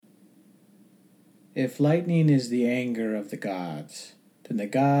If lightning is the anger of the gods, then the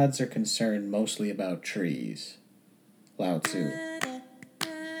gods are concerned mostly about trees. Lao Tzu.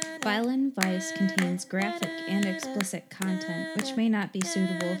 Violent Vice contains graphic and explicit content which may not be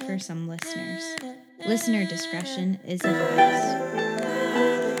suitable for some listeners. Listener discretion is advised.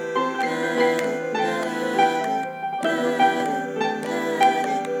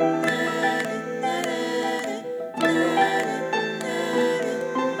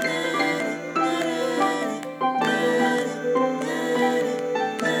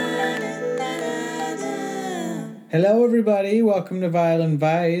 Hello, everybody. Welcome to Violent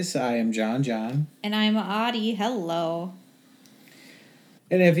Vice. I am John. And I'm Audie. Hello.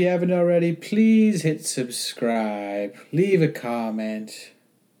 And if you haven't already, please hit subscribe, leave a comment,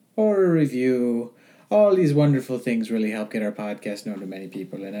 or a review. All these wonderful things really help get our podcast known to many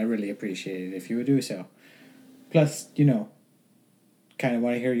people, and I really appreciate it if you would do so. Plus, kind of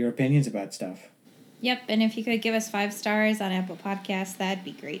want to hear your opinions about stuff. Yep, and if you could give us 5 stars on Apple Podcasts, that'd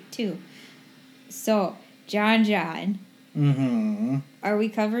be great too. So, John. Mm-hmm. Are we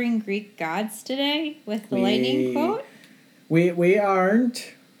covering Greek gods today with the lightning quote? We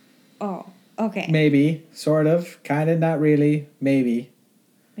aren't. Oh, okay. Maybe, sort of, kind of, not really, maybe.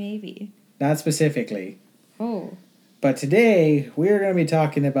 Maybe. Not specifically. Oh. But today, we're going to be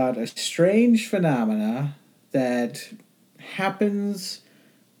talking about a strange phenomena that happens,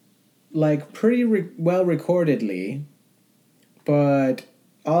 pretty well recordedly, but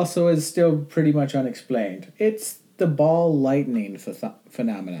also is still pretty much unexplained. It's the ball lightning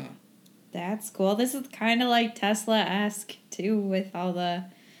phenomena. That's cool. This is kind of like Tesla-esque, too, with all the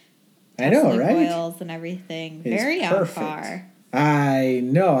Tesla coils and everything. It's very perfect. on par. I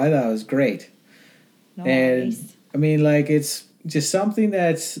know. I thought it was great. Nice. And, I mean, it's just something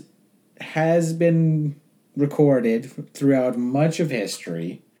that has been recorded throughout much of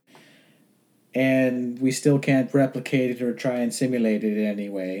history, and we still can't replicate it or try and simulate it in any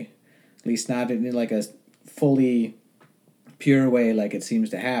way. At least not in a fully pure way like it seems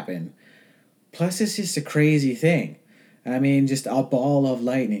to happen. Plus, it's just a crazy thing. I mean, just a ball of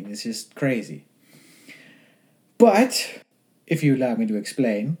lightning. It's just crazy. But, if you allow me to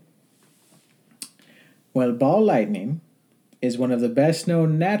explain, well, ball lightning is one of the best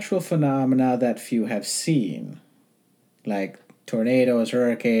known natural phenomena that few have seen. Like tornadoes,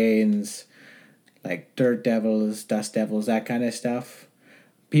 hurricanes, like dirt devils, dust devils, that kind of stuff.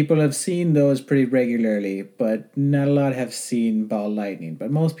 People have seen those pretty regularly, but not a lot have seen ball lightning,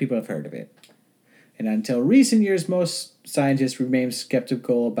 but most people have heard of it. And until recent years, most scientists remained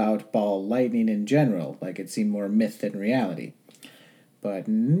skeptical about ball lightning in general, like it seemed more myth than reality. But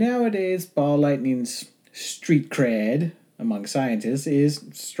nowadays, ball lightning's street cred among scientists is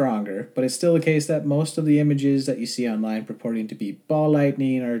stronger, but it's still the case that most of the images that you see online purporting to be ball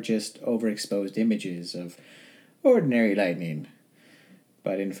lightning are just overexposed images of ordinary lightning.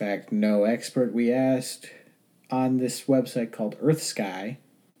 But in fact, no expert we asked on this website called EarthSky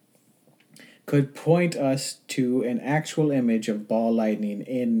could point us to an actual image of ball lightning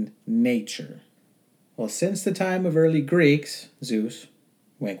in nature. Well, since the time of early Greeks, Zeus,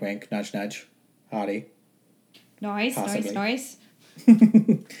 wink wink, nudge nudge, Hottie. Noise.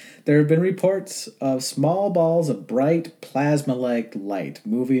 There have been reports of small balls of bright plasma-like light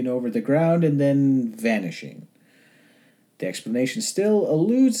moving over the ground and then vanishing. The explanation still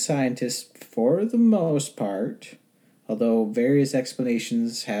eludes scientists for the most part, although various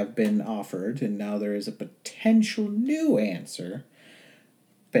explanations have been offered, and now there is a potential new answer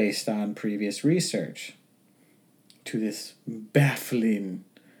based on previous research to this baffling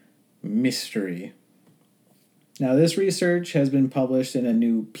mystery. Now, this research has been published in a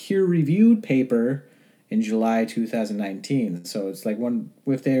new peer-reviewed paper in July 2019. So it's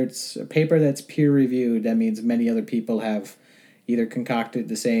if it's a paper that's peer-reviewed, that means many other people have either concocted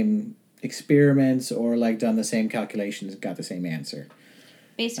the same experiments or done the same calculations and got the same answer.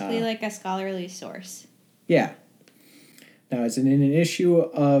 Basically like a scholarly source. Yeah. Now, it's in an issue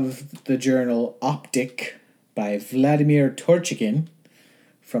of the journal Optic by Vladimir Torchigin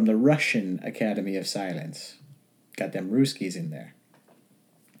from the Russian Academy of Science. Got them Ruskies in there.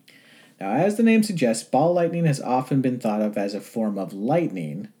 Now, as the name suggests, ball lightning has often been thought of as a form of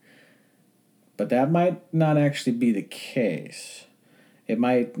lightning, but that might not actually be the case. It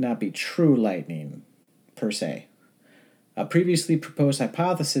might not be true lightning, per se. A previously proposed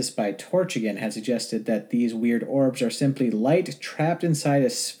hypothesis by Torchigin had suggested that these weird orbs are simply light trapped inside a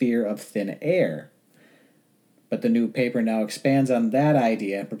sphere of thin air. But the new paper now expands on that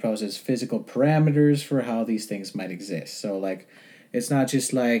idea and proposes physical parameters for how these things might exist. So, it's not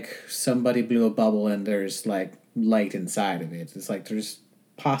just somebody blew a bubble and there's light inside of it. It's there's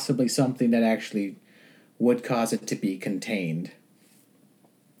possibly something that actually would cause it to be contained.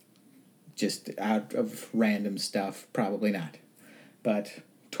 Just out of random stuff, probably not. But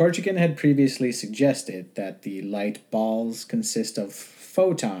Torchikin had previously suggested that the light balls consist of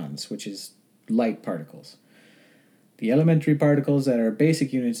photons, which is light particles. The elementary particles that are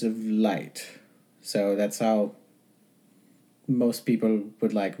basic units of light. So that's how most people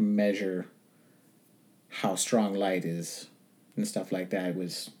would like measure how strong light is and stuff like that. It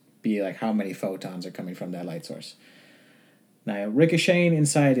was be like how many photons are coming from that light source. Now, ricocheting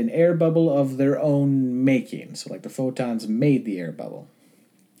inside an air bubble of their own making. So like the photons made the air bubble.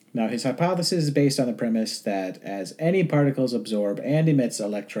 Now, his hypothesis is based on the premise that as any particles absorb and emits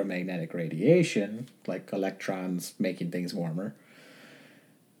electromagnetic radiation, like electrons making things warmer,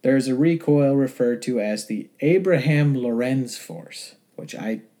 there is a recoil referred to as the Abraham-Lorentz force, which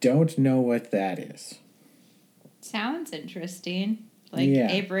I don't know what that is. Sounds interesting. Like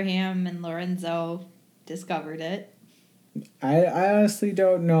Abraham and Lorenzo discovered it. I honestly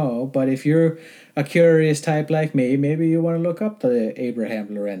don't know, but if you're a curious type like me, maybe you want to look up the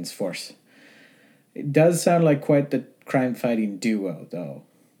Abraham-Lorentz force. It does sound like quite the crime-fighting duo, though.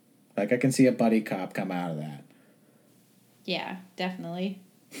 Like, I can see a buddy cop come out of that. Yeah, definitely.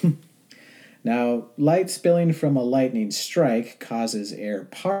 Now, light spilling from a lightning strike causes air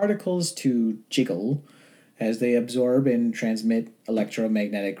particles to jiggle as they absorb and transmit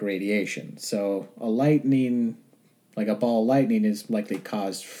electromagnetic radiation. So, a lightning... like a ball lightning is likely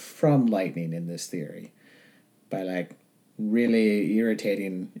caused from lightning in this theory by like really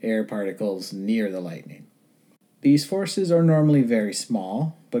irritating air particles near the lightning. These forces are normally very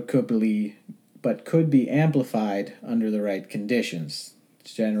small, but could be amplified under the right conditions.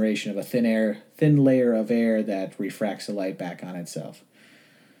 It's generation of a thin layer of air that refracts the light back on itself.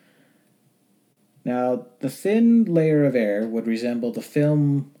 Now, the thin layer of air would resemble the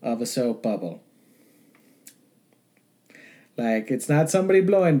film of a soap bubble. Like, it's not somebody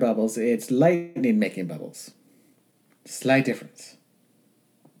blowing bubbles, it's lightning making bubbles. Slight difference.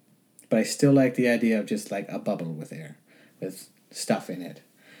 But I still like the idea of just like a bubble with air, with stuff in it.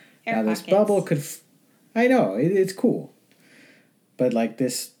 Air now, pockets. This bubble could... I know, it's cool. But like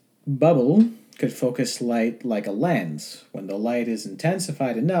this bubble could focus light like a lens. When the light is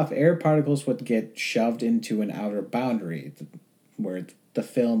intensified enough, air particles would get shoved into an outer boundary where the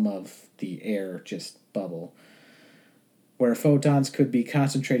film of the air just bubble, where photons could be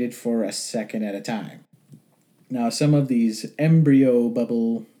concentrated for a second at a time. Now, some of these embryo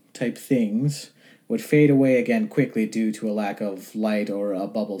bubble type things would fade away again quickly due to a lack of light or a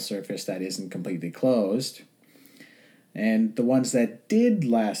bubble surface that isn't completely closed. And the ones that did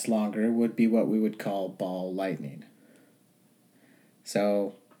last longer would be what we would call ball lightning.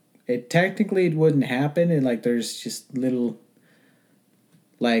 So, it wouldn't happen, and like there's just little...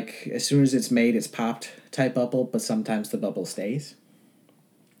 like, as soon as it's made, it's popped type bubble, but sometimes the bubble stays.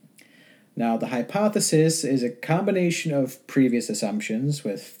 Now, the hypothesis is a combination of previous assumptions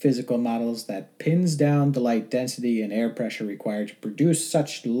with physical models that pins down the light density and air pressure required to produce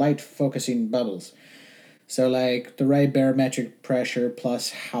such light-focusing bubbles. So, like, the right barometric pressure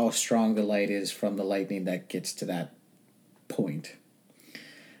plus how strong the light is from the lightning that gets to that point.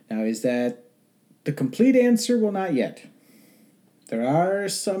 Now, is that the complete answer? Well, not yet. There are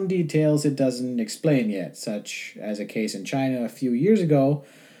some details it doesn't explain yet, such as a case in China a few years ago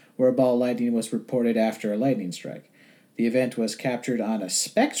where a ball lightning was reported after a lightning strike. The event was captured on a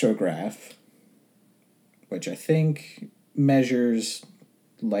spectrograph, which I think measures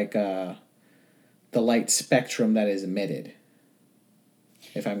like the light spectrum that is emitted.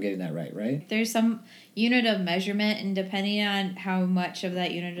 If I'm getting that right? There's some unit of measurement, and depending on how much of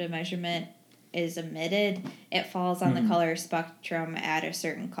that unit of measurement is emitted, it falls on the color spectrum at a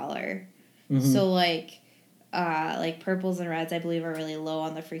certain color. So like purples and reds, I believe, are really low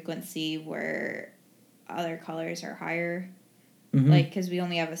on the frequency, where other colors are higher. Like, because we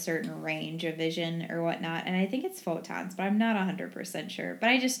only have a certain range of vision or whatnot, and I think it's photons, but I'm not 100% sure. But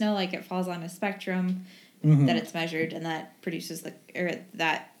I just know like it falls on a spectrum that it's measured, and that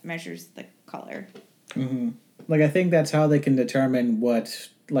that measures the color. Like, I think that's how they can determine what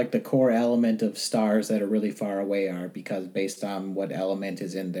like the core element of stars that are really far away are, because based on what element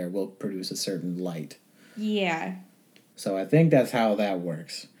is in there will produce a certain light. Yeah. So I think that's how that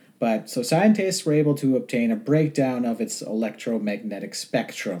works. But so scientists were able to obtain a breakdown of its electromagnetic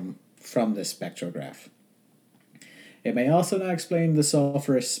spectrum from this spectrograph. It may also not explain the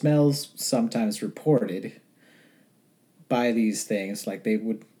sulfurous smells sometimes reported by these things. Like, they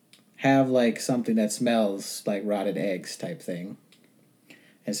would have like something that smells like rotted eggs type thing,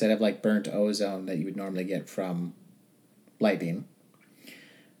 instead of like burnt ozone that you would normally get from lightning.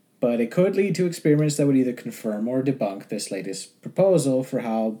 but it could lead to experiments that would either confirm or debunk this latest proposal for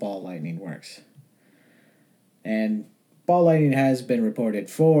how ball lightning works. And ball lightning has been reported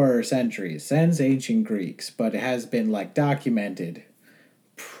for centuries, since ancient Greeks, but it has been documented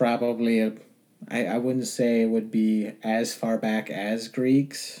probably, I wouldn't say it would be as far back as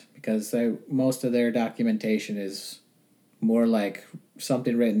Greeks, because most of their documentation is more like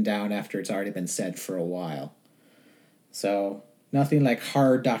something written down after it's already been said for a while. So nothing like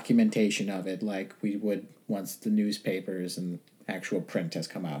hard documentation of it like we would once the newspapers and actual print has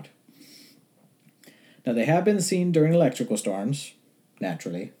come out. Now, they have been seen during electrical storms,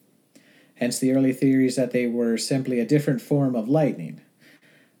 naturally. Hence the early theories that they were simply a different form of lightning.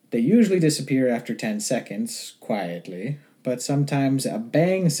 They usually disappear after 10 seconds, quietly, but sometimes a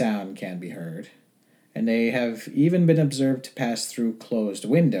bang sound can be heard, and they have even been observed to pass through closed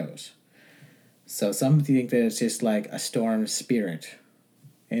windows. So some think that it's just like a storm spirit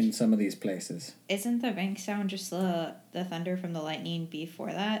in some of these places. Isn't the bang sound just the thunder from the lightning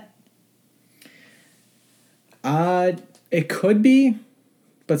before that? It could be,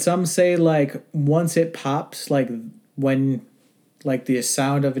 but some say once it pops, when the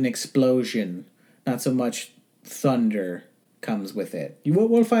sound of an explosion, not so much thunder comes with it.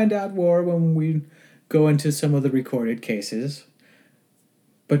 We'll find out more when we go into some of the recorded cases.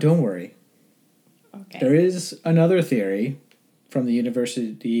 But don't worry. Okay. There is another theory from the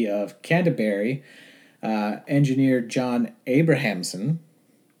University of Canterbury. Engineer John Abrahamson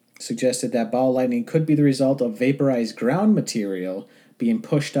suggested that ball lightning could be the result of vaporized ground material being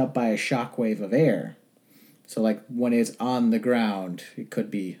pushed up by a shock wave of air. So when it's on the ground, it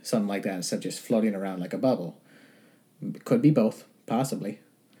could be something like that instead of just floating around like a bubble. It could be both, possibly.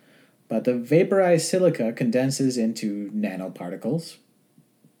 But the vaporized silica condenses into nanoparticles.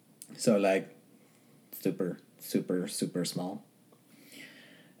 So super, super, super small.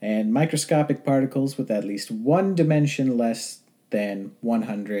 And microscopic particles with at least one dimension less than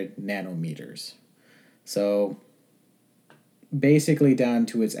 100 nanometers. So basically down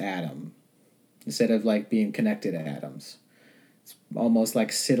to its atom, instead of being connected atoms. It's almost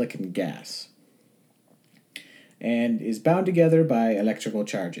like silicon gas. And is bound together by electrical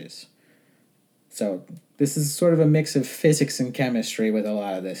charges. So this is sort of a mix of physics and chemistry with a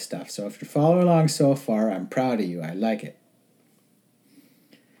lot of this stuff. So if you're following along so far, I'm proud of you. I like it.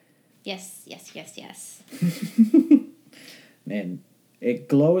 Yes, yes, yes, yes. And it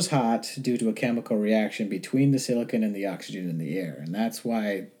glows hot due to a chemical reaction between the silicon and the oxygen in the air. And that's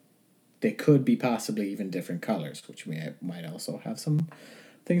why they could be possibly even different colors, which we might also have some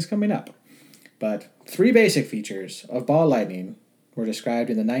things coming up. But 3 basic features of ball lightning were described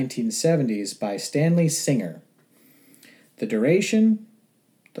in the 1970s by Stanley Singer: the duration,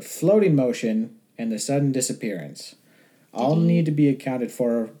 the floating motion, and the sudden disappearance. All need to be accounted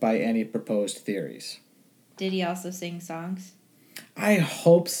for by any proposed theories. Did he also sing songs? I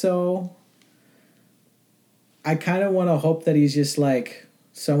hope so. I kind of want to hope that he's just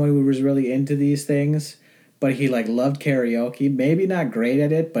someone who was really into these things, but he loved karaoke. Maybe not great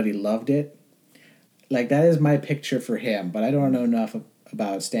at it, but he loved it. That is my picture for him, but I don't know enough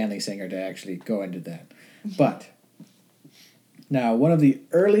about Stanley Singer to actually go into that. But now, one of the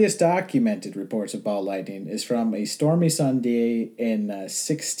earliest documented reports of ball lightning is from a stormy Sunday in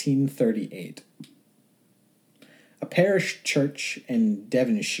 1638. A parish church in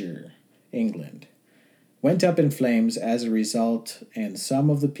Devonshire, England, went up in flames as a result, and some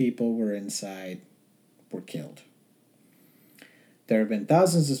of the people were inside were killed. There have been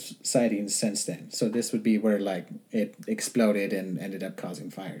thousands of sightings since then, so this would be where it exploded and ended up causing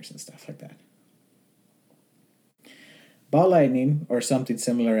fires and stuff like that. Ball lightning, or something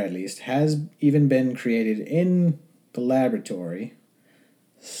similar at least, has even been created in the laboratory,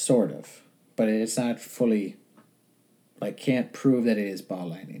 sort of, but it's not fully, can't prove that it is ball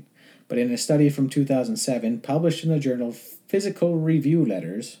lightning. But in a study from 2007, published in the journal Physical Review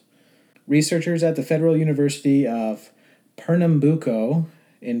Letters, researchers at the Federal University of Pernambuco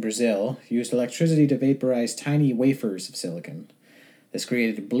in Brazil used electricity to vaporize tiny wafers of silicon. This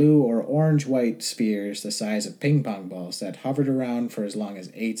created blue or orange-white spheres the size of ping-pong balls that hovered around for as long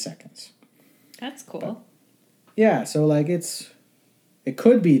as 8 seconds. That's cool. But, yeah, so it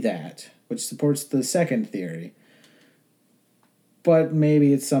could be that, which supports the second theory. But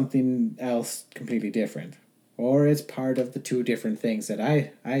maybe it's something else completely different. Or it's part of the 2 different things that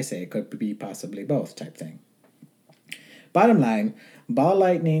I say. It could be possibly both type thing. Bottom line, ball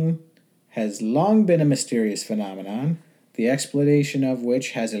lightning has long been a mysterious phenomenon, the explanation of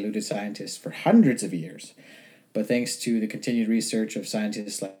which has eluded scientists for hundreds of years. But thanks to the continued research of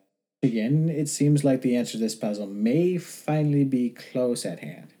scientists again, it seems like the answer to this puzzle may finally be close at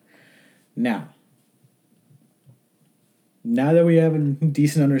hand. Now that we have a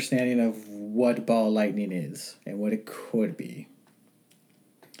decent understanding of what ball lightning is and what it could be,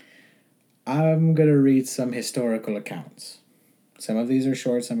 I'm going to read some historical accounts. Some of these are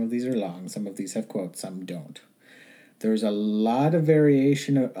short, some of these are long, some of these have quotes, some don't. There's a lot of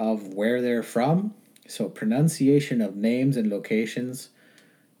variation of where they're from, so pronunciation of names and locations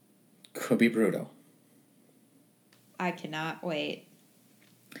could be brutal. I cannot wait.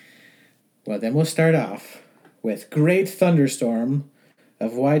 Well, then we'll start off with Great Thunderstorm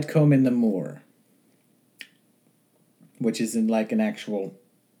of Widecombe-in-the-Moor, which is in like an actual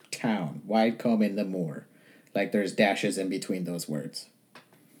town, Widecombe-in-the-Moor. Like there's dashes in between those words.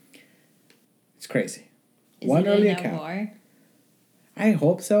 It's crazy. Is one early account. More? I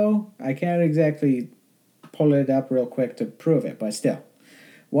hope so. I can't exactly pull it up real quick to prove it, but still.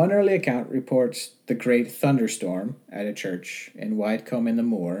 One early account reports the Great Thunderstorm at a church in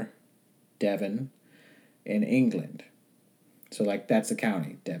Widecombe-in-the-Moor, Devon, in England. So, like, that's the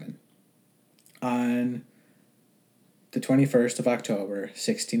county, Devon. On the 21st of October,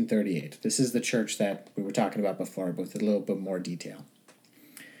 1638. This is the church that we were talking about before, but with a little bit more detail.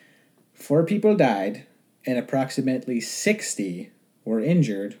 4 people died, and approximately 60 were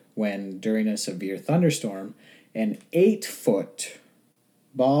injured when, during a severe thunderstorm, an 8-foot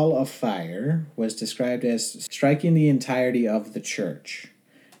ball of fire was described as striking the entirety of the church,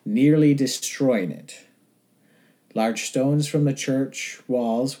 nearly destroying it. Large stones from the church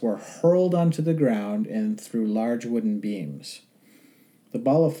walls were hurled onto the ground and through large wooden beams. The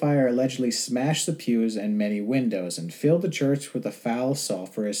ball of fire allegedly smashed the pews and many windows and filled the church with a foul,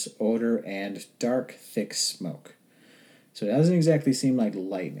 sulfurous odor and dark, thick smoke. So it doesn't exactly seem like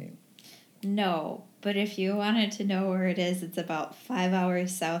lightning. No, but if you wanted to know where it is, it's about 5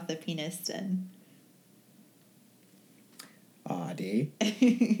 hours south of Peniston. Audie.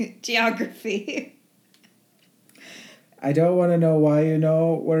 Geography. I don't want to know why you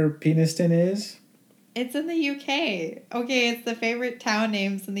know where Peniston is. It's in the UK. Okay, it's the favorite town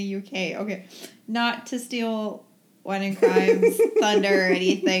names in the UK. Okay, not to steal When in Crime's thunder or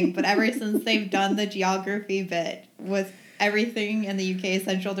anything, but ever since they've done the geography bit with everything in the UK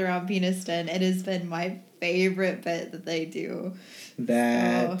centered around Peniston, it has been my favorite bit that they do.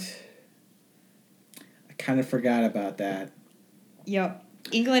 I kind of forgot about that. Yep.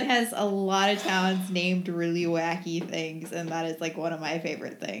 England has a lot of towns named really wacky things, and that is like one of my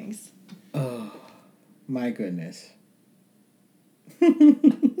favorite things. Oh, my goodness.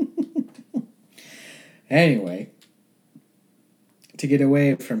 Anyway, to get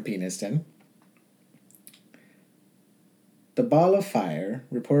away from Peniston, the ball of fire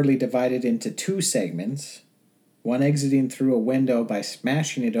reportedly divided into 2 segments, one exiting through a window by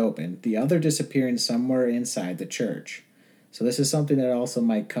smashing it open, the other disappearing somewhere inside the church. So this is something that also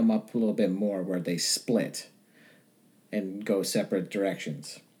might come up a little bit more, where they split and go separate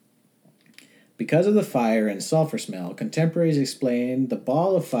directions. Because of the fire and sulfur smell, contemporaries explain the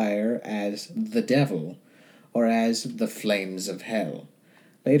ball of fire as the devil or as the flames of hell.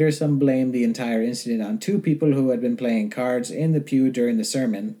 Later, some blamed the entire incident on 2 people who had been playing cards in the pew during the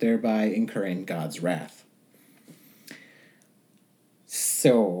sermon, thereby incurring God's wrath.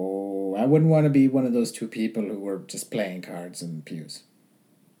 So, I wouldn't want to be one of those 2 people who were just playing cards in the pews.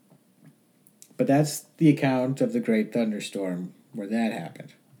 But that's the account of the Great Thunderstorm where that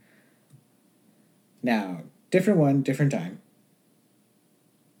happened. Now, different one, different time.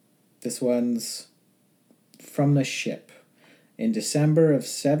 This one's from the ship. In December of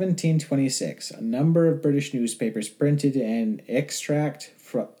 1726, a number of British newspapers printed an extract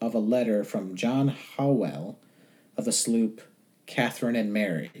of a letter from John Howell of the sloop Catherine and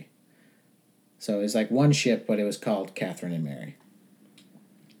Mary. So it was like one ship, but it was called Catherine and Mary.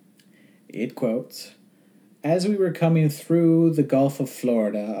 It quotes, "As we were coming through the Gulf of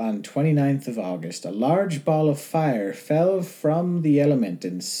Florida on 29th of August, a large ball of fire fell from the element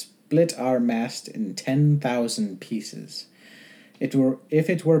and split our mast in 10,000 pieces. If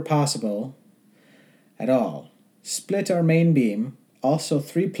it were possible at all, split our main beam, also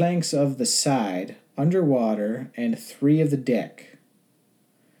 3 planks of the side, under water, and 3 of the deck.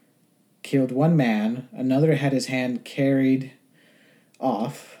 Killed 1 man, another had his hand carried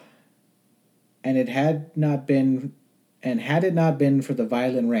off, and had it not been for the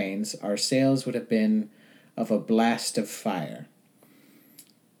violent rains, our sails would have been of a blast of fire."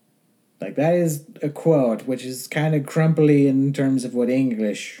 Like, that is a quote, which is kind of crumply in terms of what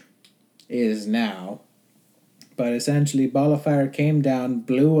English is now. But essentially, ball of fire came down,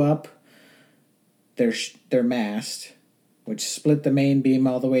 blew up their mast, which split the main beam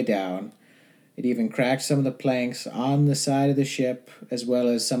all the way down. It even cracked some of the planks on the side of the ship, as well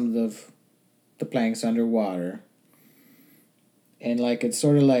as some of the planks underwater. And like it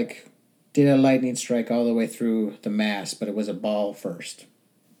sort of like did a lightning strike all the way through the mast, but it was a ball first.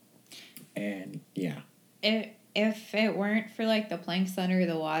 And yeah. If it weren't for like the planks under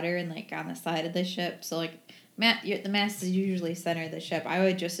the water and like on the side of the ship, so like the mast is usually center of the ship. I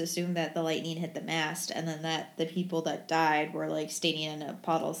would just assume that the lightning hit the mast and then that the people that died were like standing in a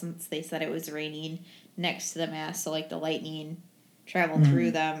puddle since they said it was raining next to the mast. So like the lightning traveled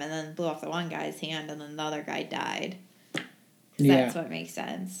through them and then blew off the one guy's hand and then the other guy died. Yeah. That's what makes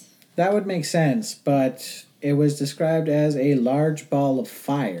sense. That would make sense, but it was described as a large ball of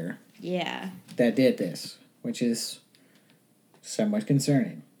fire. Yeah. That did this, which is somewhat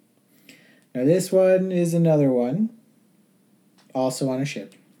concerning. Now this one is another one, also on a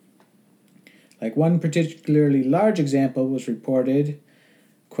ship. Like one particularly large example was reported,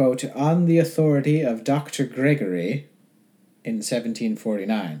 quote, on the authority of Dr. Gregory in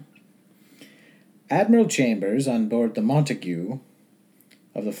 1749. Admiral Chambers on board the Montague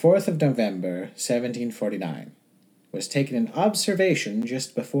of the 4th of November, 1749, was taken in observation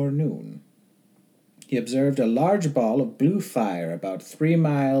just before noon. He observed a large ball of blue fire about 3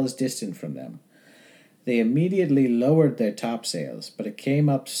 miles distant from them. They immediately lowered their topsails, but it came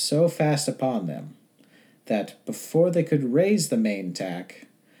up so fast upon them that, before they could raise the main tack,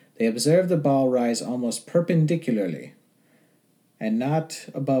 they observed the ball rise almost perpendicularly, and not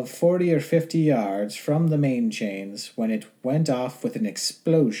above 40 or 50 yards from the main chains when it went off with an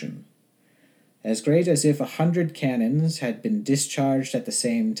explosion, as great as if 100 cannons had been discharged at the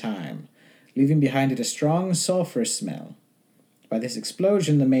same time, leaving behind it a strong sulphurous smell. By this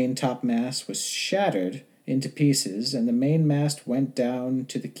explosion the main topmast was shattered into pieces, and the mainmast went down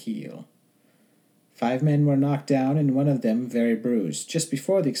to the keel. 5 men were knocked down, and one of them very bruised. Just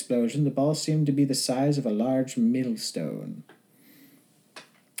before the explosion, the ball seemed to be the size of a large millstone.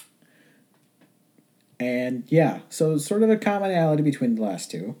 And yeah, so sort of a commonality between the last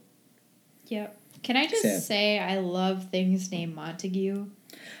two. Yep. Can I just say I love things named Montague?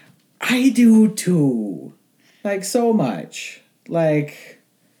 I do too. Like, so much. Like,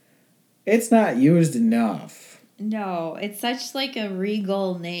 it's not used enough. No, it's such like a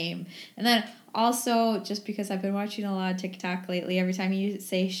regal name. And then also, just because I've been watching a lot of TikTok lately, every time you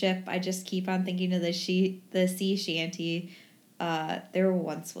say ship, I just keep on thinking of the sea shanty. There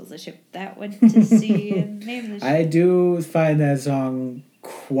once was a ship that went to sea and named the ship. I do find that song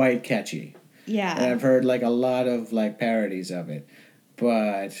quite catchy. Yeah. And I've heard like a lot of like parodies of it.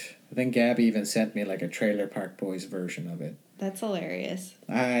 But I think Gabby even sent me like a Trailer Park Boys version of it. That's hilarious.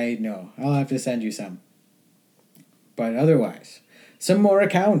 I know. I'll have to send you some. But otherwise, some more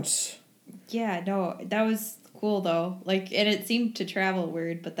accounts. Yeah, no, that was cool though. Like, and it seemed to travel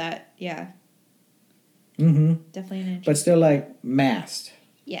weird, but that, yeah. Mm-hmm. Definitely an interesting. But still like mast.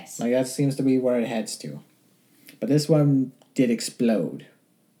 Yes. Like that seems to be where it heads to. But this one did explode.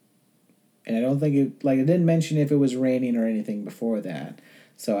 And I don't think it didn't mention if it was raining or anything before that.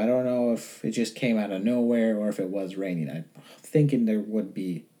 So I don't know if it just came out of nowhere or if it was raining. I'm thinking there would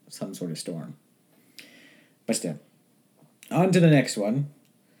be some sort of storm. But still. On to the next one.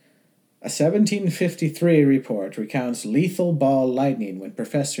 A 1753 report recounts lethal ball lightning when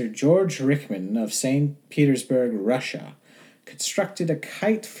Professor George Rickman of St. Petersburg, Russia, constructed a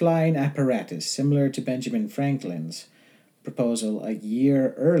kite-flying apparatus similar to Benjamin Franklin's proposal a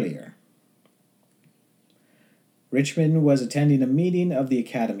year earlier. Richmond was attending a meeting of the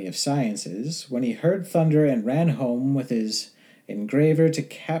Academy of Sciences when he heard thunder and ran home with his engraver to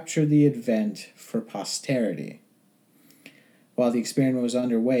capture the event for posterity. While the experiment was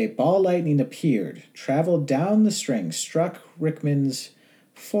underway, ball lightning appeared, traveled down the string, struck Rickman's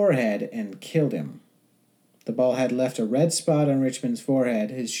forehead, and killed him. The ball had left a red spot on Richmond's forehead,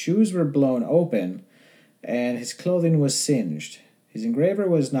 his shoes were blown open, and his clothing was singed. His engraver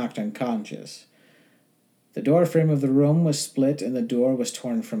was knocked unconscious. The door frame of the room was split, and the door was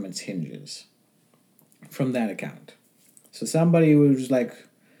torn from its hinges. From that account. So somebody who was like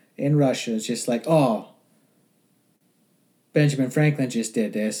in Russia is just like, oh, Benjamin Franklin just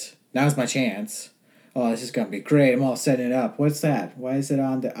did this. Now's my chance. Oh, this is going to be great. I'm all setting it up. What's that? Why is it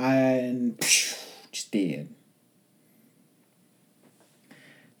on the iron? Just dead.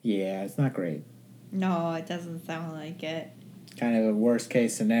 Yeah, it's not great. No, it doesn't sound like it. Kind of a worst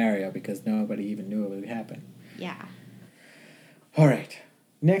case scenario because nobody even knew it would happen. Yeah. All right.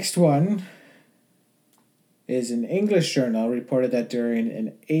 Next one is an English journal reported that during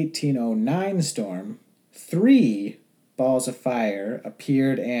an 1809 storm, 3 balls of fire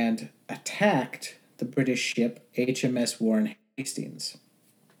appeared and attacked the British ship HMS Warren Hastings.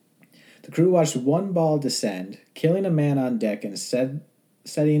 The crew watched one ball descend, killing a man on deck and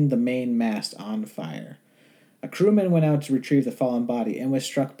setting the main mast on fire. A crewman went out to retrieve the fallen body and was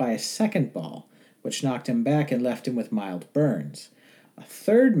struck by a second ball, which knocked him back and left him with mild burns. A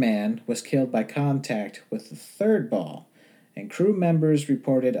third man was killed by contact with the third ball, and crew members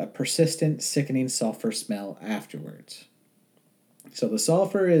reported a persistent, sickening sulfur smell afterwards. So the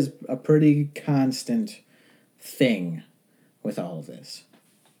sulfur is a pretty constant thing with all of this.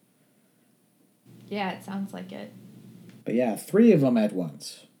 Yeah, it sounds like it. But yeah, 3 of them at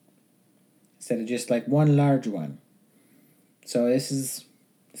once, instead of just like one large one. So it's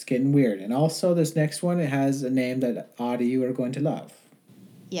getting weird. And also this next one, it has a name that Audie, you are going to love.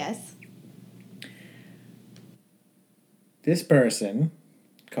 Yes. This person,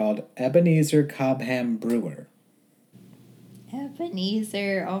 called Ebenezer Cobham Brewer.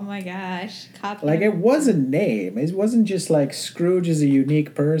 Ebenezer, oh my gosh. Cobham. Like, it was a name. It wasn't just like Scrooge is a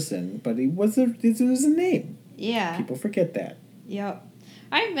unique person, but it was a name. Yeah. People forget that. Yep.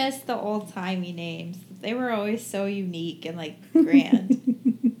 I miss the old-timey names. They were always so unique and, like, grand.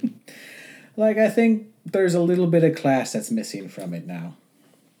 Like, I think there's a little bit of class that's missing from it now.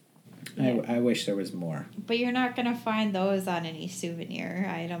 Yeah. I wish there was more. But you're not going to find those on any souvenir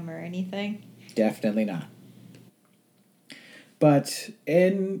item or anything. Definitely not. But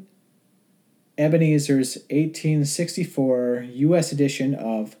in Ebenezer's 1864 U.S. edition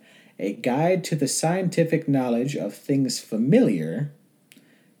of A Guide to the Scientific Knowledge of Things Familiar,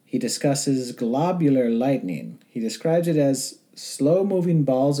 he discusses globular lightning. He describes it as slow-moving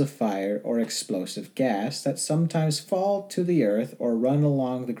balls of fire or explosive gas that sometimes fall to the earth or run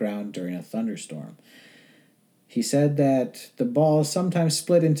along the ground during a thunderstorm. He said that the balls sometimes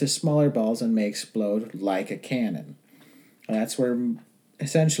split into smaller balls and may explode like a cannon. And that's where,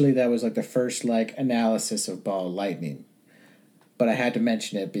 essentially, that was like the first like analysis of ball lightning. But I had to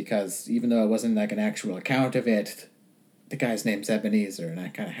mention it because even though it wasn't like an actual account of it, the guy's name's Ebenezer, and I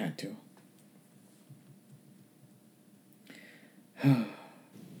kind of had to.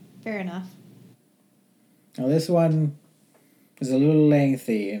 Fair enough. Now this one is a little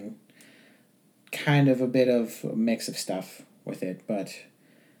lengthy and kind of a bit of a mix of stuff with it, but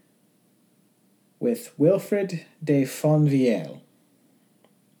with Wilfrid de Fonvieille.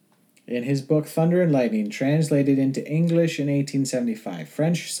 In his book Thunder and Lightning, translated into English in 1875,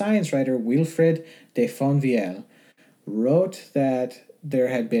 French science writer Wilfrid de Fonvieille wrote that there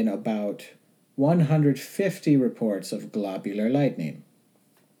had been about 150 reports of globular lightning.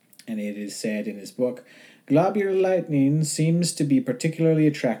 And it is said in his book, globular lightning seems to be particularly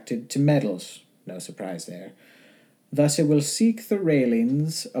attracted to metals. No surprise there. Thus it will seek the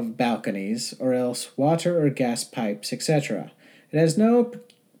railings of balconies, or else water or gas pipes, etc. It has no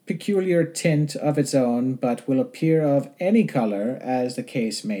peculiar tint of its own, but will appear of any color as the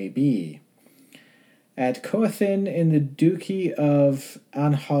case may be. At Coathin in the Duchy of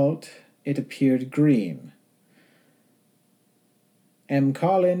Anhalt, it appeared green. M.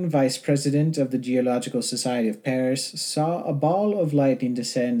 Collin, vice president of the Geological Society of Paris, saw a ball of lightning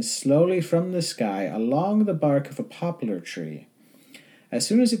descend slowly from the sky along the bark of a poplar tree. As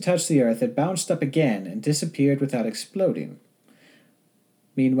soon as it touched the earth, it bounced up again and disappeared without exploding.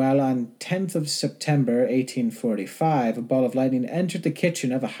 Meanwhile, on 10th of September 1845, a ball of lightning entered the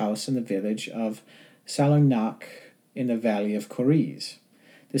kitchen of a house in the village of Salognac in the valley of Corrèze.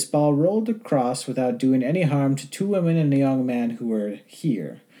 This ball rolled across without doing any harm to 2 women and a young man who were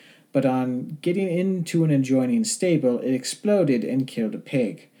here, but on getting into an adjoining stable, it exploded and killed a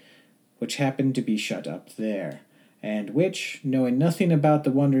pig, which happened to be shut up there, and which, knowing nothing about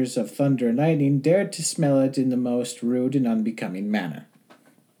the wonders of thunder and lightning, dared to smell it in the most rude and unbecoming manner.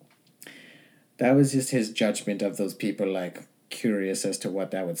 That was just his judgment of those people, like, curious as to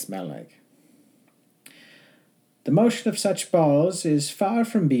what that would smell like. The motion of such balls is far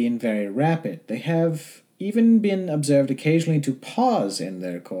from being very rapid. They have even been observed occasionally to pause in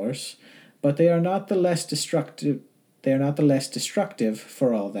their course, but they are not the less destructive. They are not the less destructive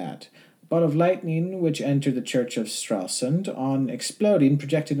for all that. A ball of lightning which entered the church of Stralsund, on exploding,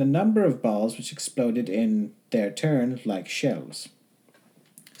 projected a number of balls which exploded in their turn like shells.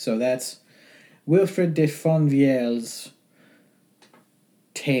 So that's Wilfrid de Fonvieille's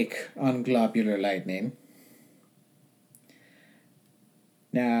take on globular lightning.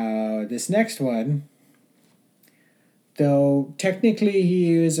 Now, this next one, though technically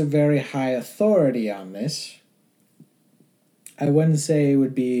he is a very high authority on this, I wouldn't say it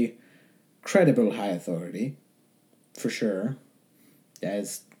would be credible high authority, for sure,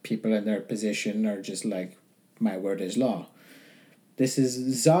 as people in their position are just like, my word is law. This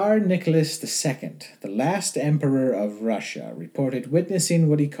is Tsar Nicholas II, the last emperor of Russia, reported witnessing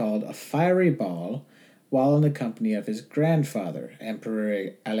what he called a fiery ball while in the company of his grandfather,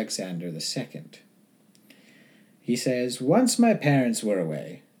 Emperor Alexander II. He says, "Once my parents were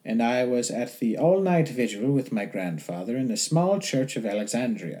away, and I was at the all-night vigil with my grandfather in the small church of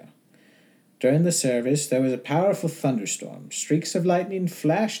Alexandria. During the service there was a powerful thunderstorm. Streaks of lightning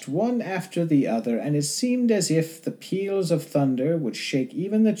flashed one after the other, and it seemed as if the peals of thunder would shake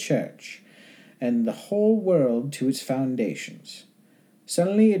even the church and the whole world to its foundations.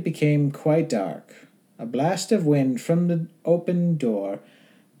 Suddenly it became quite dark. A blast of wind from the open door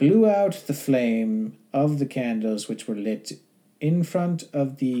blew out the flame of the candles which were lit in front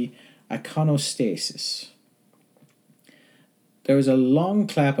of the iconostasis. There was a long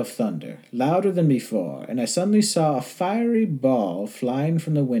clap of thunder, louder than before, and I suddenly saw a fiery ball flying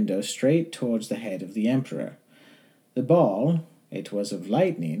from the window straight towards the head of the emperor. The ball, it was of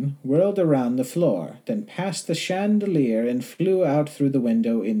lightning, whirled around the floor, then passed the chandelier and flew out through the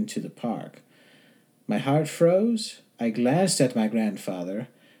window into the park. My heart froze. I glanced at my grandfather.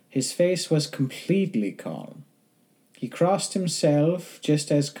 His face was completely calm. He crossed himself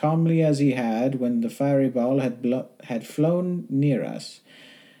just as calmly as he had when the fiery ball had flown near us,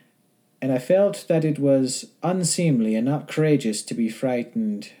 and I felt that it was unseemly and not courageous to be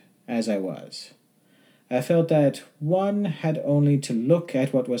frightened as I was. I felt that one had only to look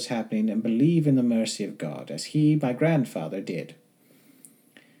at what was happening and believe in the mercy of God, as he, my grandfather, did.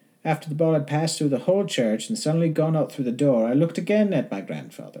 After the ball had passed through the whole church and suddenly gone out through the door, I looked again at my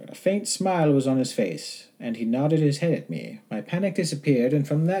grandfather. A faint smile was on his face, and he nodded his head at me. My panic disappeared, and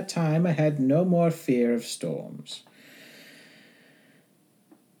from that time I had no more fear of storms.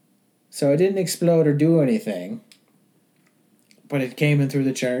 So it didn't explode or do anything, but it came in through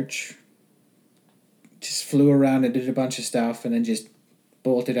the church, just flew around and did a bunch of stuff, and then just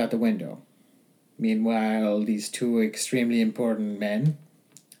bolted out the window. Meanwhile, these two extremely important men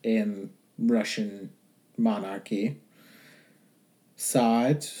in Russian monarchy saw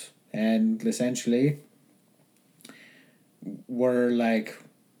it and essentially were like,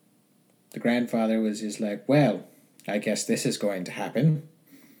 the grandfather was just like, well, I guess this is going to happen.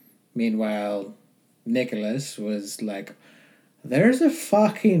 Meanwhile, Nicholas was like, there's a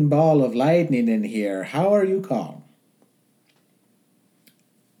fucking ball of lightning in here. How are you calm?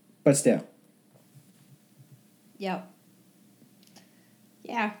 But still. Yep.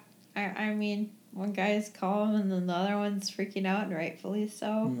 Yeah, I mean, one guy's calm and then the other one's freaking out, and rightfully so.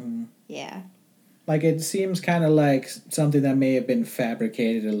 Mm-hmm. Yeah. Like, it seems kind of like something that may have been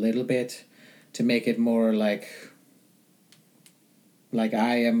fabricated a little bit to make it more like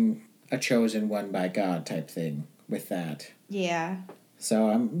I am a chosen one by God type thing with that. Yeah. So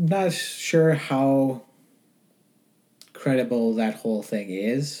I'm not sure how credible that whole thing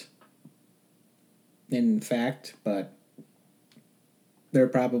is, in fact, but there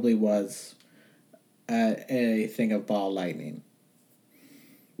probably was a thing of ball lightning.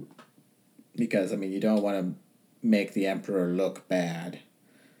 Because, I mean, you don't want to make the emperor look bad,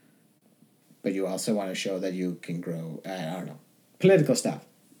 but you also want to show that you can grow, I don't know, political stuff.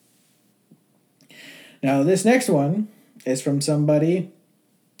 Now, this next one is from somebody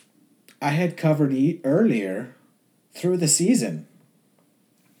I had covered earlier through the season.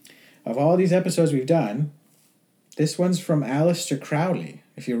 Of all these episodes we've done, this one's from Aleister Crowley,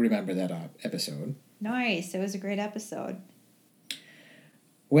 if you remember that episode. Nice. It was a great episode.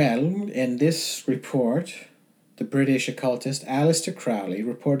 Well, in this report, the British occultist Aleister Crowley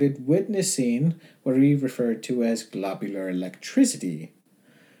reported witnessing what he referred to as globular electricity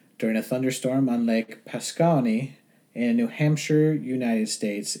during a thunderstorm on Lake Pasquaney in New Hampshire, United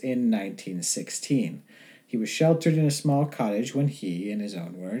States in 1916. He was sheltered in a small cottage when he, in his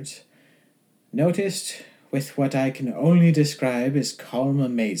own words, noticed, with what I can only describe as calm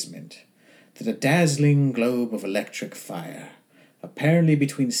amazement, that a dazzling globe of electric fire, apparently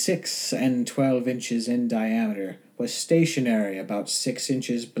between 6 and 12 inches in diameter, was stationary about 6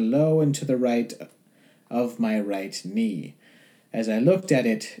 inches below and to the right of my right knee. As I looked at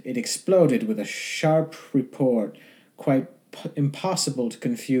it, it exploded with a sharp report, quite impossible to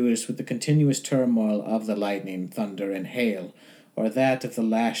confuse with the continuous turmoil of the lightning, thunder, and hail, or that of the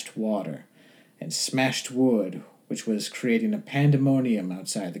lashed water, and smashed wood, which was creating a pandemonium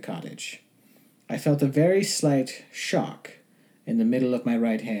outside the cottage. I felt a very slight shock in the middle of my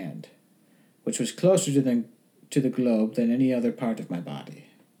right hand, which was closer to the globe than any other part of my body.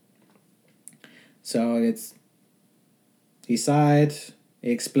 So he sighed, he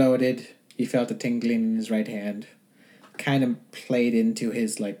exploded, he felt a tingling in his right hand, kind of played into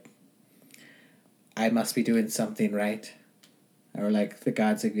his, like, I must be doing something right, or like the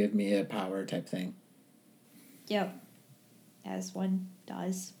gods have given me a power type thing. Yep. As one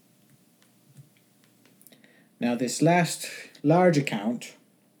does. Now, this last large account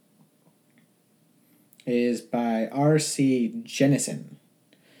is by R.C. Jennison.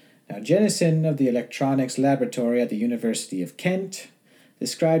 Now, Jennison of the Electronics Laboratory at the University of Kent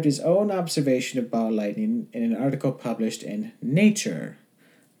described his own observation of ball lightning in an article published in Nature,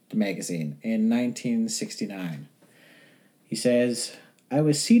 the magazine, in 1969. He says, "I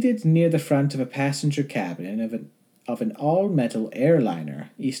was seated near the front of a passenger cabin of an all-metal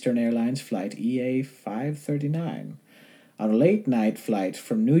airliner, Eastern Airlines Flight EA 539, on a late-night flight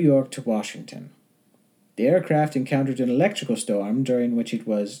from New York to Washington. The aircraft encountered an electrical storm during which it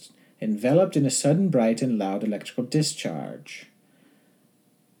was enveloped in a sudden bright and loud electrical discharge.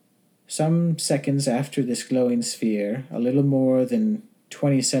 Some seconds after this glowing sphere, a little more than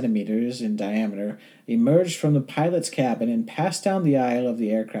 20 centimeters in diameter, emerged from the pilot's cabin and passed down the aisle of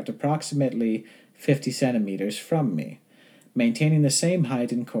the aircraft approximately 50 centimeters from me, maintaining the same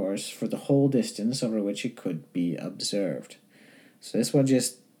height and course for the whole distance over which it could be observed." So this one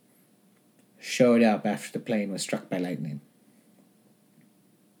just showed up after the plane was struck by lightning.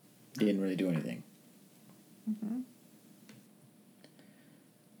 It didn't really do anything. Mm-hmm.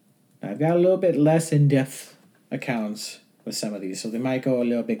 I've got a little bit less in-depth accounts with some of these, so they might go a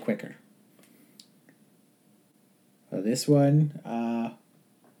little bit quicker. This one,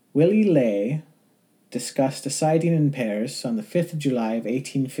 Willie Ley discussed a sighting in Paris on the 5th of July of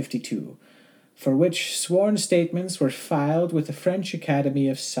 1852, for which sworn statements were filed with the French Academy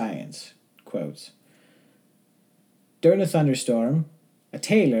of Science. Quotes, "During a thunderstorm, a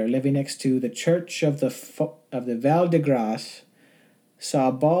tailor living next to the church of the Val de Grace saw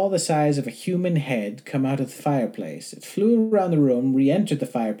a ball the size of a human head come out of the fireplace. It flew around the room, re-entered the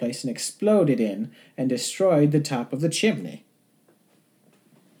fireplace, and exploded in and destroyed the top of the chimney."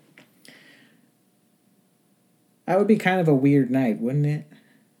 That would be kind of a weird night, wouldn't it?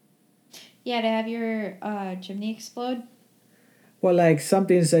 Yeah, to have your chimney explode. Well, like,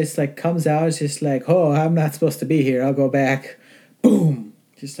 something just, like, comes out, it's just like, oh, I'm not supposed to be here, I'll go back. Boom!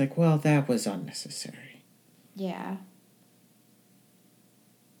 Just like, well, that was unnecessary. Yeah.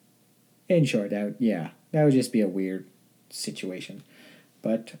 In short, that would just be a weird situation.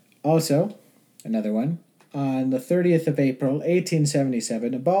 But also, another one, on the 30th of April,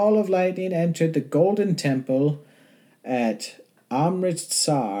 1877, a ball of lightning entered the Golden Temple at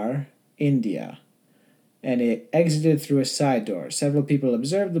Amritsar, India, and it exited through a side door. Several people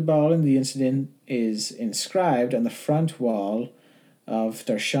observed the ball, and the incident is inscribed on the front wall of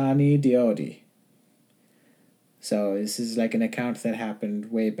Darshani Diodi. So this is like an account that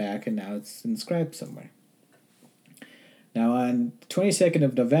happened way back, and now it's inscribed somewhere. Now, on the 22nd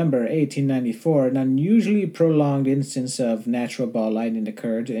of November, 1894, an unusually prolonged instance of natural ball lightning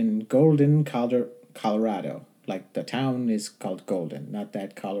occurred in Golden, Colorado. Like, the town is called Golden, not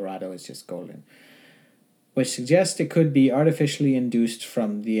that Colorado is just Golden, which suggests it could be artificially induced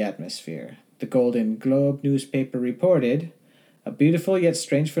from the atmosphere. The Golden Globe newspaper reported, "A beautiful yet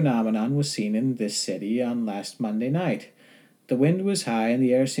strange phenomenon was seen in this city on last Monday night. The wind was high, and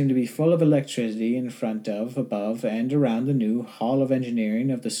the air seemed to be full of electricity in front of, above, and around the new Hall of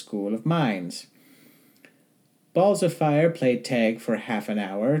Engineering of the School of Mines. Balls of fire played tag for half an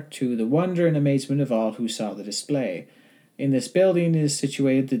hour, to the wonder and amazement of all who saw the display. In this building is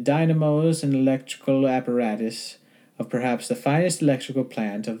situated the dynamos and electrical apparatus of perhaps the finest electrical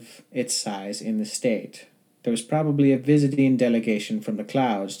plant of its size in the state. There was probably a visiting delegation from the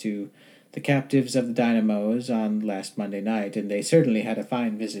clouds to the captives of the dynamos on last Monday night, and they certainly had a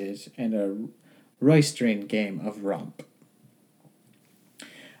fine visit and a roistering game of romp."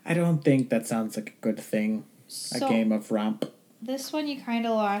 I don't think that sounds like a good thing. So, a game of romp. This one you kind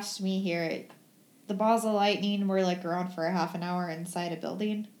of lost me here. The balls of lightning were like around for a half an hour inside a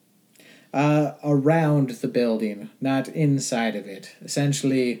building. Around the building, not inside of it.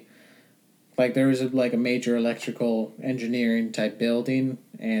 Essentially, like, there was a major electrical engineering type building,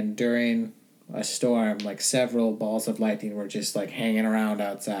 and during a storm, like, several balls of lightning were just like hanging around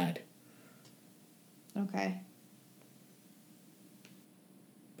outside. Okay.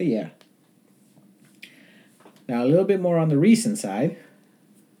 But yeah. Now, a little bit more on the recent side.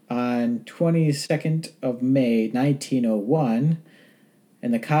 On 22nd of May, 1901,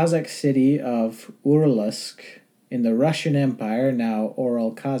 in the Kazakh city of Uralsk, in the Russian Empire, now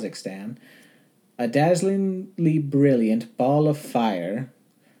Oral Kazakhstan, a dazzlingly brilliant ball of fire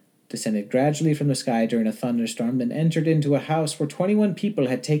descended gradually from the sky during a thunderstorm, then entered into a house where 21 people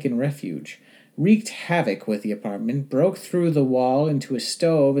had taken refuge, wreaked havoc with the apartment, broke through the wall into a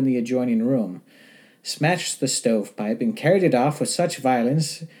stove in the adjoining room, smashed the stovepipe, and carried it off with such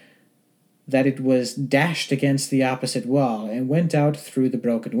violence that it was dashed against the opposite wall and went out through the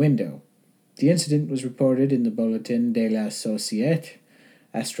broken window. The incident was reported in the Bulletin de la Société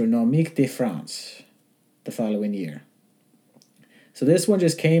Astronomique de France the following year. So this one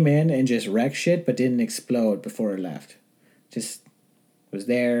just came in and just wrecked shit, but didn't explode before it left. Just was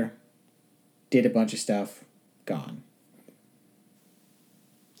there, did a bunch of stuff, gone.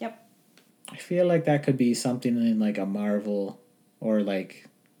 Yep. I feel like that could be something in like a Marvel or like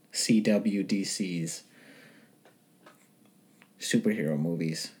CWDC's superhero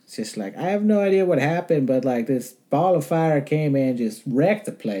movies. It's just like, I have no idea what happened, but like this ball of fire came in, just wrecked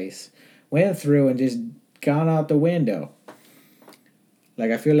the place, went through and just gone out the window.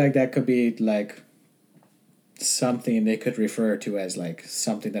 Like, I feel like that could be like something they could refer to as like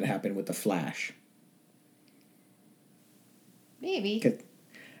something that happened with the Flash. Maybe.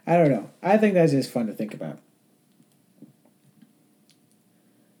 I don't know. I think that's just fun to think about.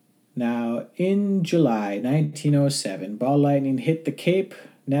 Now, in July 1907, ball lightning hit the Cape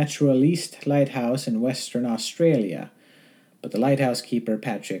Naturaliste Lighthouse in Western Australia. But the lighthouse keeper,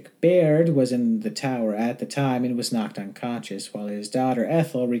 Patrick Baird, was in the tower at the time and was knocked unconscious, while his daughter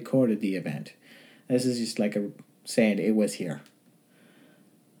Ethel recorded the event. This is just like saying it was here.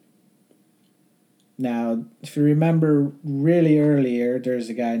 Now, if you remember really earlier, there's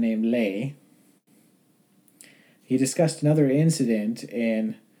a guy named Lay. He discussed another incident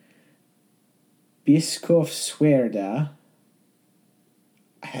in Biskopswerda.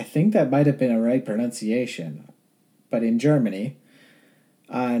 I think that might have been a right pronunciation, but in Germany,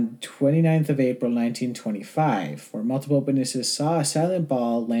 on 29th of April 1925, where multiple witnesses saw a silent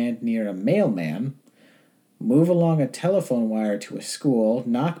ball land near a mailman, move along a telephone wire to a school,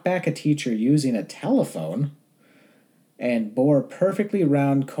 knock back a teacher using a telephone, and bore perfectly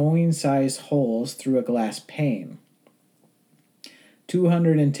round coin-sized holes through a glass pane.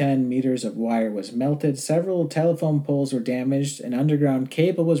 210 meters of wire was melted, several telephone poles were damaged, an underground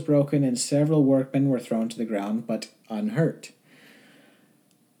cable was broken, and several workmen were thrown to the ground, but unhurt.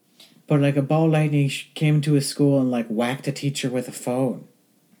 But like a ball lightning came to a school and like whacked a teacher with a phone.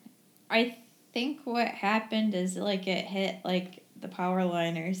 I think what happened is like it hit like the power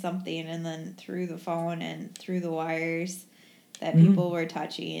line or something, and then through the phone and through the wires that people were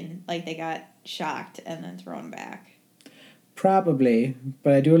touching, like they got shocked and then thrown back. Probably,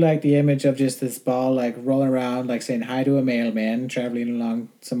 but I do like the image of just this ball like rolling around, like saying hi to a mailman, traveling along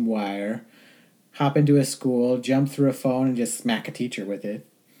some wire, hop into a school, jump through a phone, and just smack a teacher with it.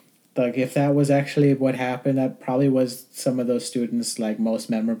 Like, if that was actually what happened, that probably was some of those students' like most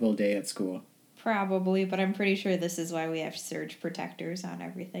memorable day at school. Probably, but I'm pretty sure this is why we have surge protectors on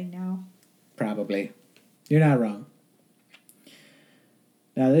everything now. Probably. You're not wrong.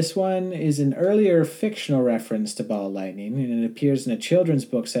 Now, this one is an earlier fictional reference to ball lightning, and it appears in a children's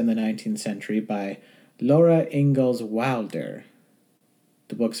book set in the 19th century by Laura Ingalls Wilder.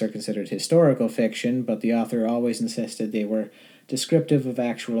 The books are considered historical fiction, but the author always insisted they were descriptive of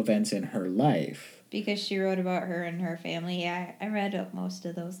actual events in her life. Because she wrote about her and her family. Yeah, I read up most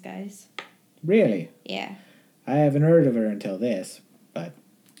of those guys. Really? Yeah. I haven't heard of her until this, but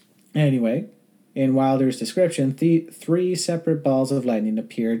anyway, in Wilder's description, 3 separate balls of lightning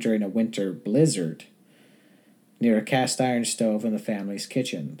appeared during a winter blizzard near a cast iron stove in the family's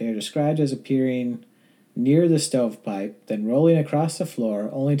kitchen. They are described as appearing near the stovepipe, then rolling across the floor,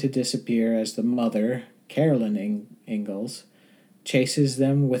 only to disappear as the mother, Carolyn Ingalls, chases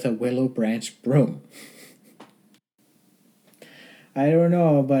them with a willow branch broom. I don't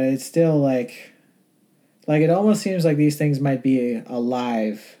know, but it's still like it almost seems like these things might be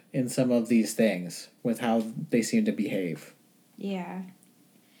alive in some of these things with how they seem to behave. Yeah.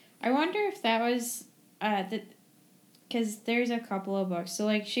 I wonder if that was, because there's a couple of books. So,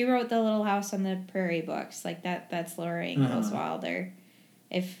 like, she wrote the Little House on the Prairie books. Like, that's Laura Ingalls Wilder.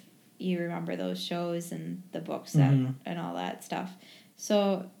 If you remember those shows and the books and all that stuff.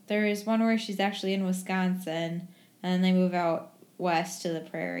 So, there is one where she's actually in Wisconsin, and they move out west to the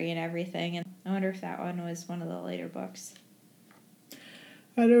prairie and everything. And I wonder if that one was one of the later books.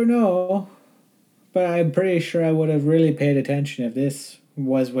 I don't know, but I'm pretty sure I would have really paid attention if this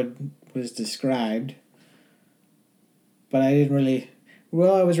was what was described. But I didn't really...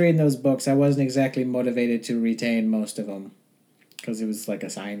 While I was reading those books, I wasn't exactly motivated to retain most of them, because it was like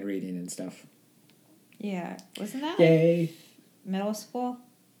assigned reading and stuff. Yeah. Wasn't that Yay. like middle school?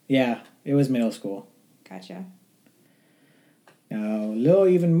 Yeah, it was middle school. Gotcha. Now, a little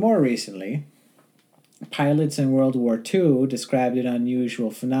even more recently, pilots in World War II described an unusual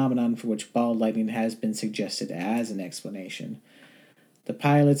phenomenon for which ball lightning has been suggested as an explanation. The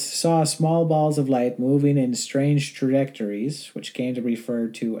pilots saw small balls of light moving in strange trajectories, which came to be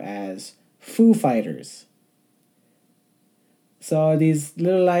referred to as Foo Fighters. So these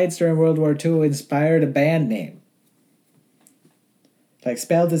little lights during World War II inspired a band name. Like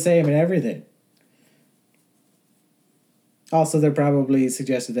spelled the same and everything. Also, they're probably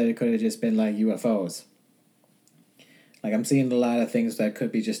suggested that it could have just been like UFOs. Like I'm seeing a lot of things that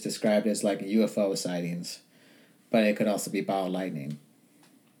could be just described as like UFO sightings. But it could also be ball lightning.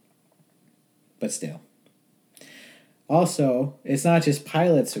 But still. Also, it's not just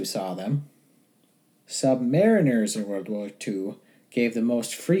pilots who saw them. Submariners in World War II gave the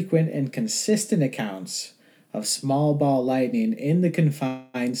most frequent and consistent accounts of small ball lightning in the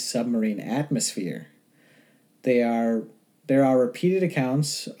confined submarine atmosphere. There are repeated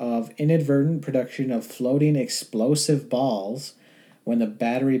accounts of inadvertent production of floating explosive balls when the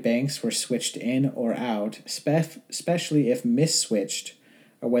battery banks were switched in or out, especially if mis-switched,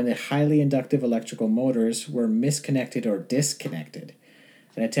 or when the highly inductive electrical motors were misconnected or disconnected.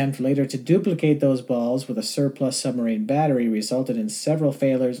 An attempt later to duplicate those balls with a surplus submarine battery resulted in several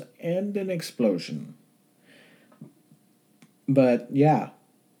failures and an explosion. But yeah,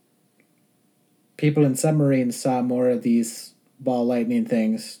 people in submarines saw more of these ball lightning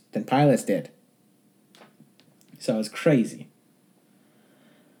things than pilots did. So it's crazy.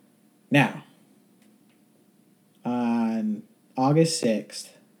 Now, on August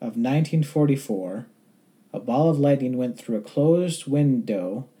 6th of 1944, a ball of lightning went through a closed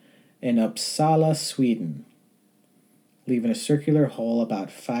window in Uppsala, Sweden, leaving a circular hole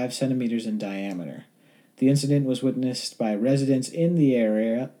about 5 centimeters in diameter. The incident was witnessed by residents in the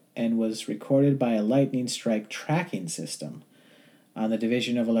area and was recorded by a lightning strike tracking system on the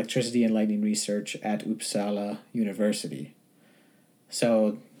Division of Electricity and Lightning Research at Uppsala University.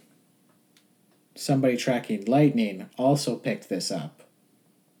 So, somebody tracking lightning also picked this up,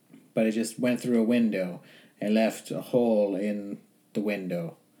 but it just went through a window and left a hole in the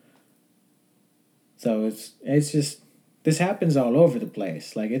window. So it's just, this happens all over the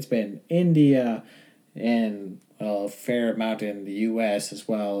place. Like it's been India and a fair amount in the US as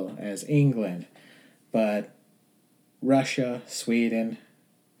well as England. But Russia, Sweden,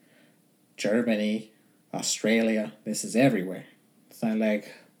 Germany, Australia, this is everywhere. It's not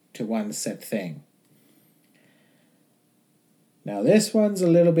like to one set thing. Now this one's a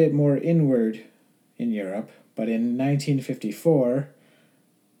little bit more inward in Europe, but in 1954,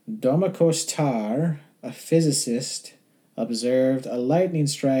 Domokos Tar, a physicist, observed a lightning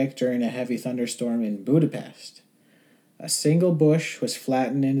strike during a heavy thunderstorm in Budapest. A single bush was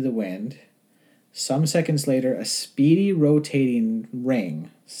flattened into the wind. Some seconds later, a speedy rotating ring,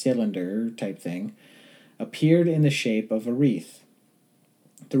 cylinder type thing, appeared in the shape of a wreath.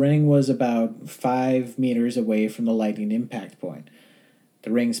 The ring was about 5 meters away from the lightning impact point.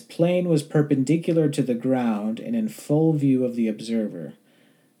 The ring's plane was perpendicular to the ground and in full view of the observer.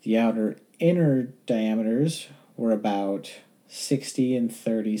 The inner diameters were about 60 and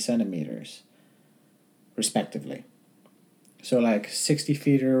 30 centimeters, respectively. So like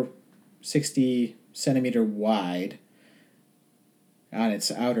 60 centimeter wide on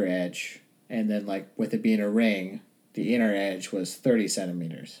its outer edge, and then like with it being a ring, the inner edge was 30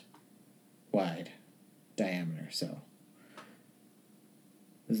 centimeters wide diameter. So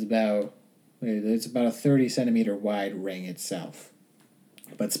it's about a 30 centimeter wide ring itself,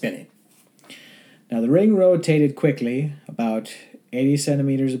 but spinning. Now the ring rotated quickly, about 80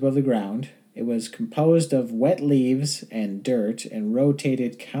 centimeters above the ground. It was composed of wet leaves and dirt and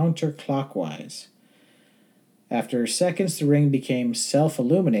rotated counterclockwise. After seconds, the ring became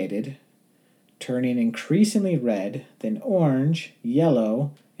self-illuminated, turning increasingly red, then orange,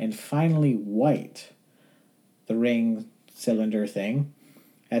 yellow, and finally white. The ring cylinder thing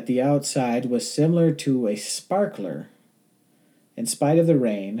at the outside was similar to a sparkler. In spite of the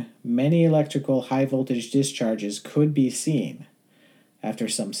rain, many electrical high-voltage discharges could be seen. After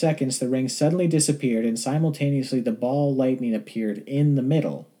some seconds, the ring suddenly disappeared, and simultaneously the ball lightning appeared in the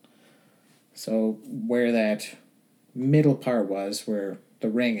middle. So where that middle part was, where the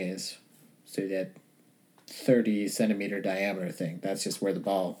ring is, so that 30 centimeter diameter thing, that's just where the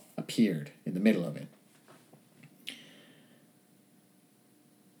ball appeared, in the middle of it.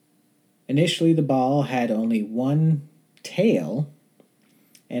 Initially, the ball had only one tail,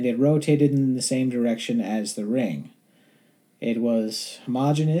 and it rotated in the same direction as the ring. It was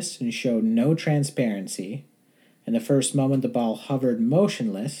homogeneous and showed no transparency. In the first moment, the ball hovered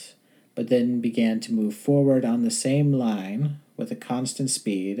motionless, but then began to move forward on the same line with a constant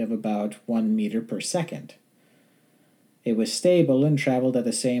speed of about 1 meter per second. It was stable and traveled at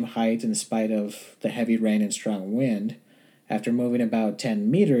the same height in spite of the heavy rain and strong wind. After moving about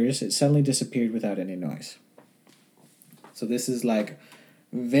 10 meters, it suddenly disappeared without any noise. So this is like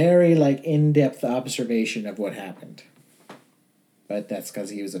very like in-depth observation of what happened. but that's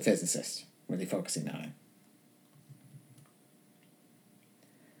because he was a physicist, really focusing on it.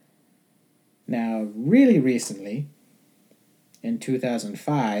 Now, really recently, in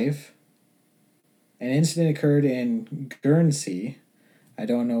 2005, an incident occurred in Guernsey. I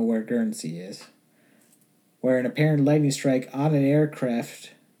don't know where Guernsey is, where an apparent lightning strike on an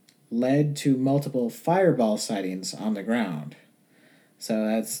aircraft led to multiple fireball sightings on the ground. So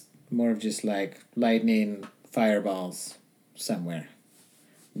that's more of just like lightning fireballs somewhere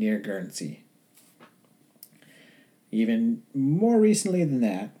near Guernsey. Even more recently than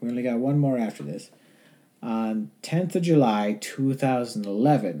that, we only got one more after this. On 10th of July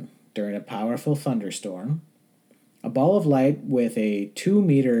 2011, during a powerful thunderstorm, a ball of light with a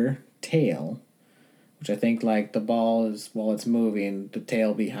 2-meter tail, which I think like the ball is, while it's moving, the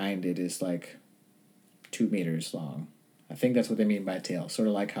tail behind it is like 2 meters long. I think that's what they mean by tail, sort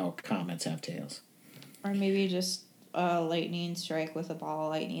of like how comets have tails. Or maybe just a lightning strike with a ball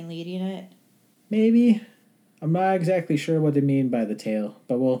of lightning leading it. Maybe. I'm not exactly sure what they mean by the tail,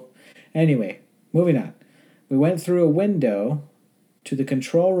 but we'll... Anyway, moving on. We went through a window to the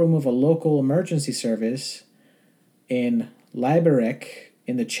control room of a local emergency service in Liberec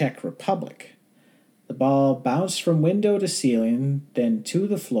in the Czech Republic. The ball bounced from window to ceiling, then to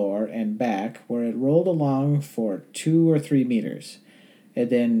the floor and back, where it rolled along for 2 or 3 meters. It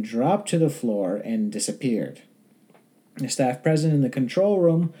then dropped to the floor and disappeared. The staff present in the control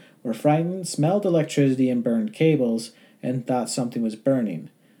room were frightened, smelled electricity and burned cables, and thought something was burning.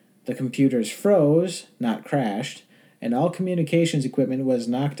 The computers froze, not crashed, and all communications equipment was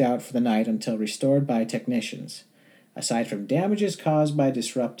knocked out for the night until restored by technicians. Aside from damages caused by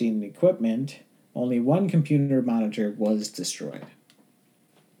disrupting equipment, only one computer monitor was destroyed.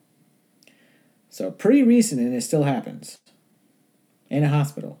 So pretty recent, and it still happens. In a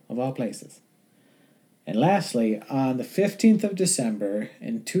hospital, of all places. And lastly, on the 15th of December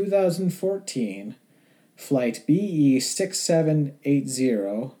in 2014, Flight BE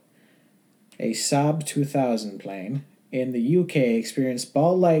 6780, a Saab 2000 plane, in the UK experienced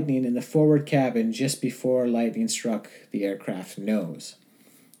ball lightning in the forward cabin just before lightning struck the aircraft nose.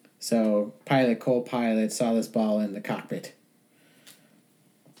 So, pilot, co-pilot saw this ball in the cockpit.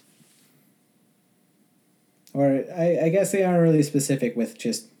 Or, I guess they aren't really specific with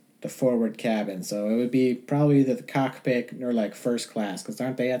just the forward cabin, so it would be probably either the cockpit or like first class, because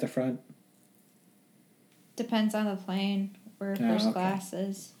aren't they at the front? Depends on the plane where first class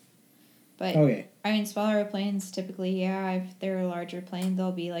is. But, okay. I mean, smaller planes typically, yeah, if they're a larger plane,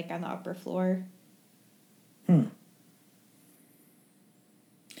 they'll be like on the upper floor.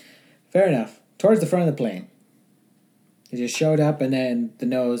 Fair enough. Towards the front of the plane. It just showed up and then the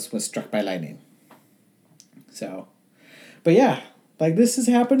nose was struck by lightning. So, but yeah, like this has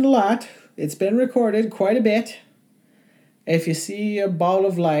happened a lot. It's been recorded quite a bit. If you see a ball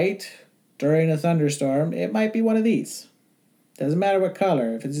of light during a thunderstorm, it might be one of these. Doesn't matter what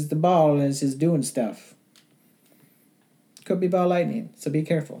color. If it's just a ball and it's just doing stuff. Could be ball lightning, so be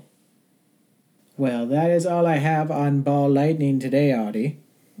careful. Well, that is all I have on ball lightning today, Audie.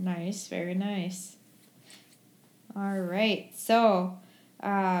 Nice, very nice. All right, so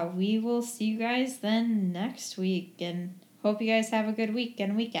we will see you guys then next week, and hope you guys have a good week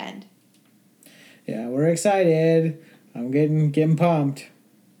and weekend. Yeah, we're excited. I'm getting pumped.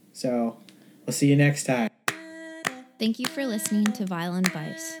 So, we'll see you next time. Thank you for listening to Violin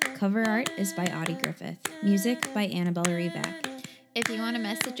Vice. Cover art is by Audie Griffith. Music by Annabelle Revac. If you want to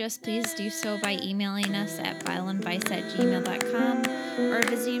message us, please do so by emailing us at violinvice@gmail.com or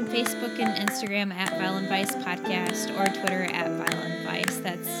visiting Facebook and Instagram at Violin Vice Podcast or Twitter at Violin Vice.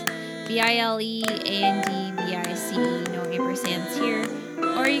 That's VILEANDVICE, no ampersands here.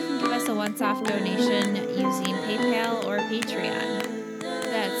 Or you can give us a once-off donation using PayPal or Patreon.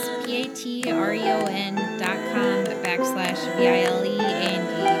 That's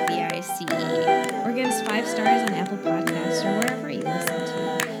patreon.com/VILEANDVICE. Or give us 5 stars on Apple Podcasts or wherever you listen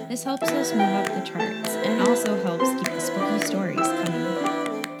to. This helps us move up the charts and also helps keep the spooky story